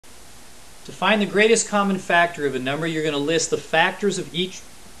To find the greatest common factor of a number, you're going to list the factors of each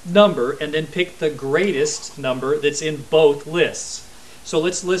number and then pick the greatest number that's in both lists. So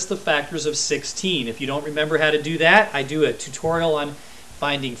let's list the factors of 16. If you don't remember how to do that, I do a tutorial on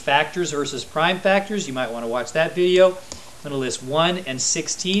finding factors versus prime factors. You might want to watch that video. I'm going to list 1 and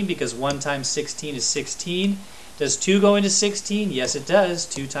 16 because 1 times 16 is 16. Does 2 go into 16? Yes, it does.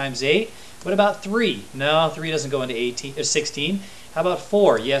 2 times 8. What about 3? No, 3 doesn't go into 16. How about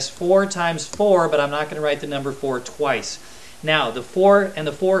 4? Yes, 4 times 4, but I'm not going to write the number 4 twice. Now, the 4 and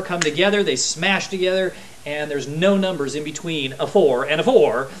the 4 come together, they smash together, and there's no numbers in between a 4 and a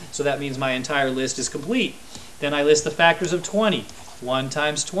 4, so that means my entire list is complete. Then I list the factors of 20. 1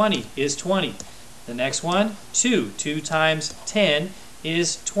 times 20 is 20. The next one, 2. 2 times 10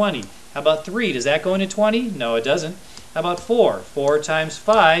 is 20. How about 3? Does that go into 20? No, it doesn't. How about 4? 4 times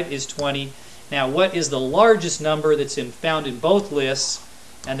 5 is 20. Now, what is the largest number that's found in both lists?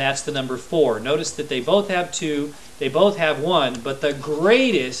 And that's the number 4. Notice that they both have 2, they both have 1, but the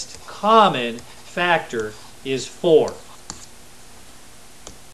greatest common factor is 4.